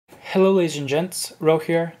Hello ladies and gents, Ro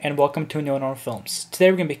here, and welcome to No Normal Films. Today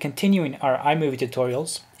we're going to be continuing our iMovie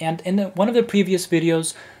tutorials, and in one of the previous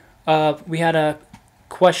videos, we had a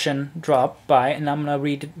question drop by, and I'm going to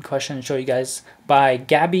read the question and show you guys, by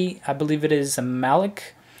Gabby, I believe it is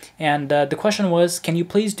Malik, and the question was, can you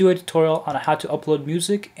please do a tutorial on how to upload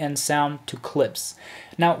music and sound to clips?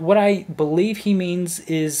 Now, what I believe he means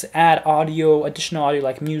is add audio, additional audio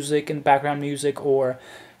like music and background music, or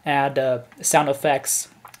add sound effects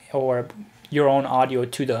or your own audio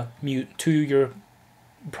to your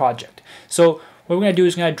project. So what we're going to do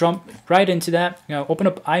is we're going to jump right into that. We're going to open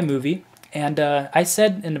up iMovie, and I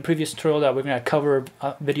said in the previous tutorial that we're going to cover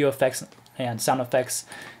video effects and sound effects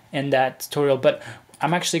in that tutorial, but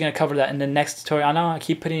I'm actually going to cover that in the next tutorial. I know I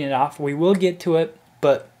keep putting it off. We will get to it,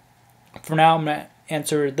 but for now I'm going to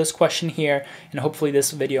answer this question here, and hopefully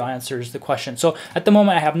this video answers the question. So at the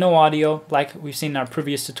moment I have no audio. Like we've seen in our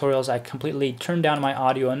previous tutorials, I completely turned down my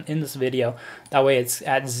audio in this video. That way it's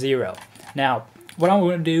at 0. Now what I'm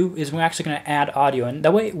going to do is we're actually going to add audio, and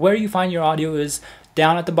that way where you find your audio is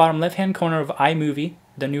down at the bottom left hand corner of iMovie,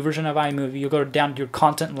 the new version of iMovie. You'll go down to your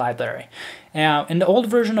content library. Now in the old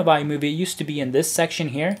version of iMovie, it used to be in this section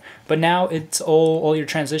here, but now it's all your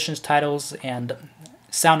transitions, titles, and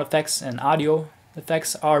sound effects and audio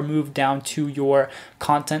effects are moved down to your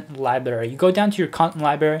content library. You go down to your content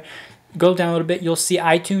library, go down a little bit, you'll see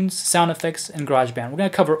iTunes, sound effects, and Garageband. We're going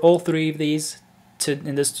to cover all three of these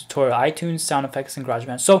in this tutorial: iTunes, sound effects, and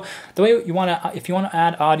Garageband. So the way you want to, if you want to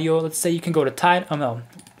add audio, let's say you can go to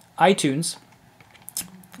iTunes,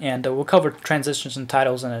 and we'll cover transitions and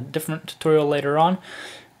titles in a different tutorial later on.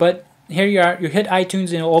 But here you are, you hit iTunes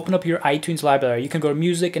and it'll open up your iTunes library. You can go to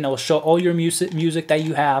music and it'll show all your music that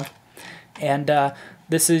you have. And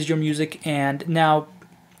this is your music, and now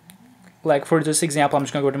like for this example I'm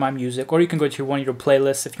just gonna go to my music, or you can go to one of your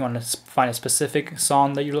playlists if you want to find a specific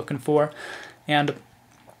song that you're looking for, and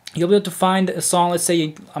you'll be able to find a song. Let's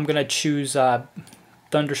say I'm gonna choose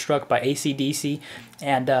Thunderstruck by AC/DC,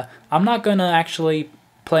 and I'm not gonna actually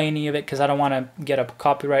play any of it because I don't want to get a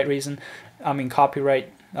copyright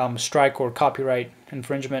strike or copyright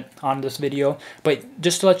infringement on this video. But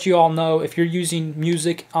just to let you all know, if you're using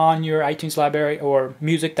music on your iTunes library, or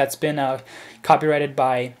music that's been copyrighted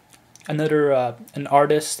by another an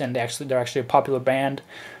artist, and they're actually a popular band,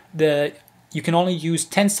 you can only use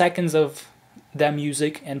 10 seconds of that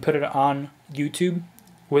music and put it on YouTube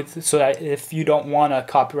so that if you don't want a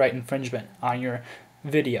copyright infringement on your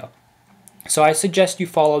video. So I suggest you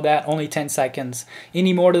follow that, only 10 seconds.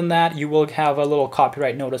 Any more than that, you will have a little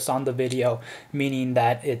copyright notice on the video, meaning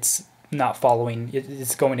that it's not following,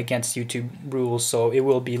 it's going against YouTube rules, so it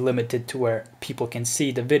will be limited to where people can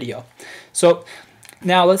see the video. So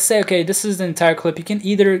now let's say, okay, this is the entire clip. You can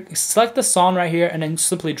either select the song right here and then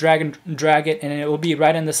simply drag it, and it will be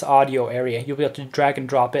right in this audio area. You'll be able to drag and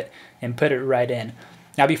drop it and put it right in.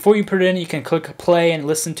 Now before you put it in, you can click play and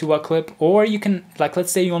listen to a clip, or you can, like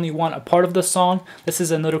let's say you only want a part of the song. This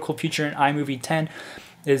is another cool feature in iMovie 10,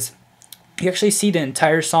 is you actually see the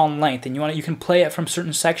entire song length, and you can play it from a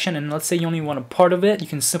certain section, and let's say you only want a part of it, you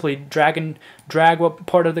can simply drag what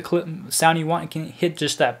part of the clip sound you want. You can hit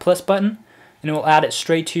just that plus button and it will add it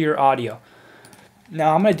straight to your audio.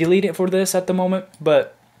 Now I'm going to delete it for this at the moment,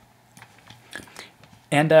 but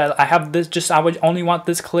I have this, I would only want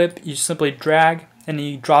this clip. You simply drag and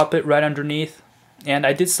you drop it right underneath, and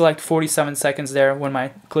I did select 47 seconds there when my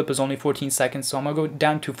clip is only 14 seconds, so I'm gonna go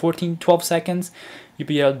down to 12 seconds. You'll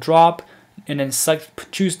be able to drop and then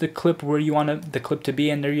choose the clip where you want the clip to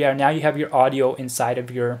be, and there you are. Now you have your audio inside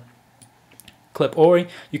of your clip, or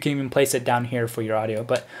you can even place it down here for your audio,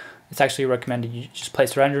 but it's actually recommended you just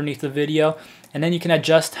place it right underneath the video, and then you can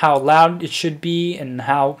adjust how loud it should be, and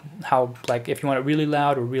how like if you want it really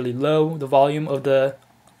loud or really low, the volume of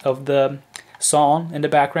the song in the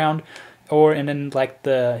background, and then like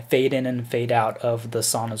the fade in and fade out of the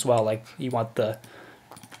song as well. Like you want the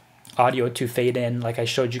audio to fade in, like I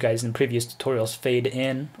showed you guys in previous tutorials, fade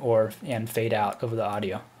in and fade out of the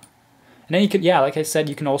audio. And then you could, like I said,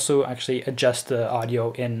 you can also actually adjust the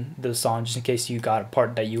audio in the song just in case you got a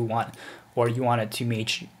part that you want, or you want it to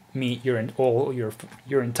meet your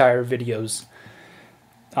entire video's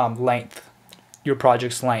length, your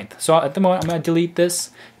project's length. So at the moment I'm going to delete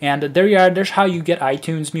this, and there you are. There's how you get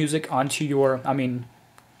iTunes music onto your,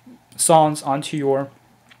 songs onto your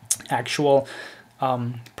actual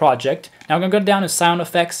project. Now I'm going to go down to sound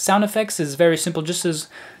effects. Sound effects is very simple, just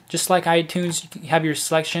just like iTunes, you can have your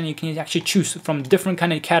selection. You can actually choose from different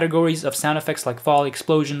kind of categories of sound effects like fall,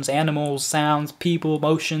 explosions, animals, sounds, people,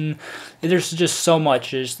 motion. There's just so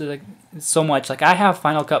much. There's like so much. Like I have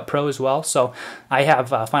Final Cut Pro as well, so I have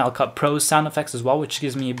Final Cut Pro sound effects as well, which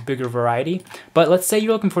gives me a bigger variety. But let's say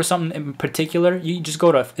you're looking for something in particular, you just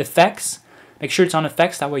go to Effects. Make sure it's on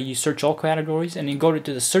Effects, that way you search all categories, and then go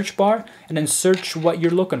to the search bar and then search what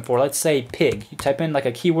you're looking for. Let's say pig. You type in like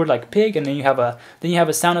a keyword like pig, and then you have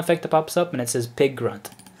a sound effect that pops up and it says pig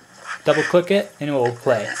grunt. Double click it and it will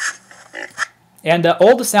play. And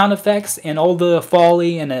all the sound effects and all the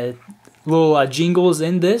foley and little jingles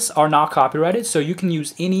in this are not copyrighted, so you can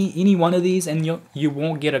use any one of these and you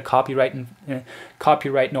won't get a copyright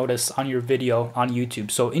notice on your video on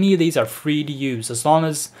YouTube. So any of these are free to use as long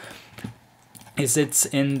as it's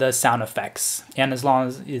in the sound effects, and as long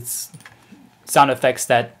as it's sound effects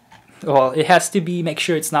that, well, it has to be, make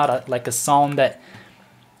sure it's not like a song that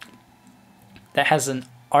has an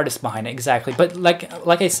artist behind it. Exactly. But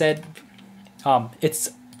like I said, it's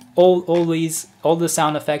all the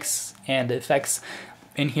sound effects and effects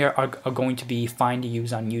in here are going to be fine to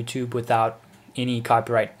use on YouTube without any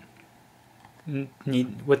copyright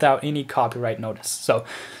notice. So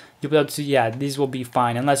you'll be able to, yeah, these will be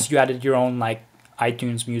fine unless you added your own like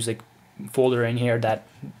iTunes music folder in here. That,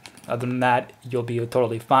 other than that, you'll be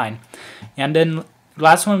totally fine. And then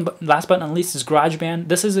last but not least is GarageBand.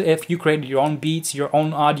 This is if you created your own beats, your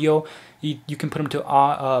own audio, you can put them to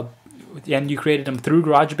and you created them through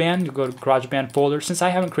GarageBand. You go to GarageBand folder. Since I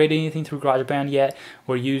haven't created anything through GarageBand yet,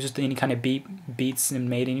 or used any kind of beats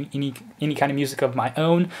and made any kind of music of my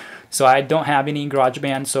own, so I don't have any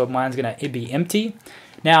GarageBand. So mine's gonna be empty.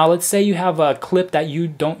 Now, let's say you have a clip that you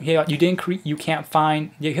can't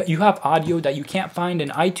find. You have audio that you can't find in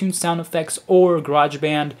iTunes sound effects or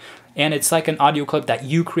GarageBand, and it's like an audio clip that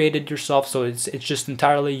you created yourself, so it's just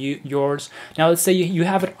entirely yours. Now, let's say you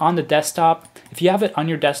have it on the desktop. If you have it on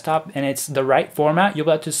your desktop and it's the right format, you'll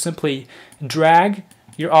be able to simply drag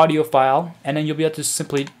your audio file, and then you'll be able to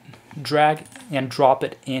simply drag and drop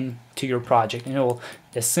it into your project, and it will,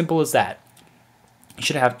 as simple as that. You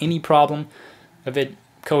shouldn't have any problem of it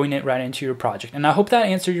coding it right into your project. And I hope that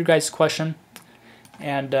answered your guys' question,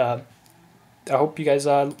 and I hope you guys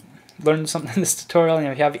learned something in this tutorial. And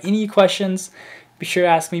if you have any questions, be sure to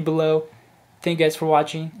ask me below. Thank you guys for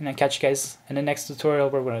watching, and I'll catch you guys in the next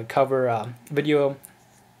tutorial where we're going to cover video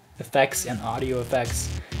effects and audio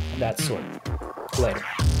effects and that sort. Later.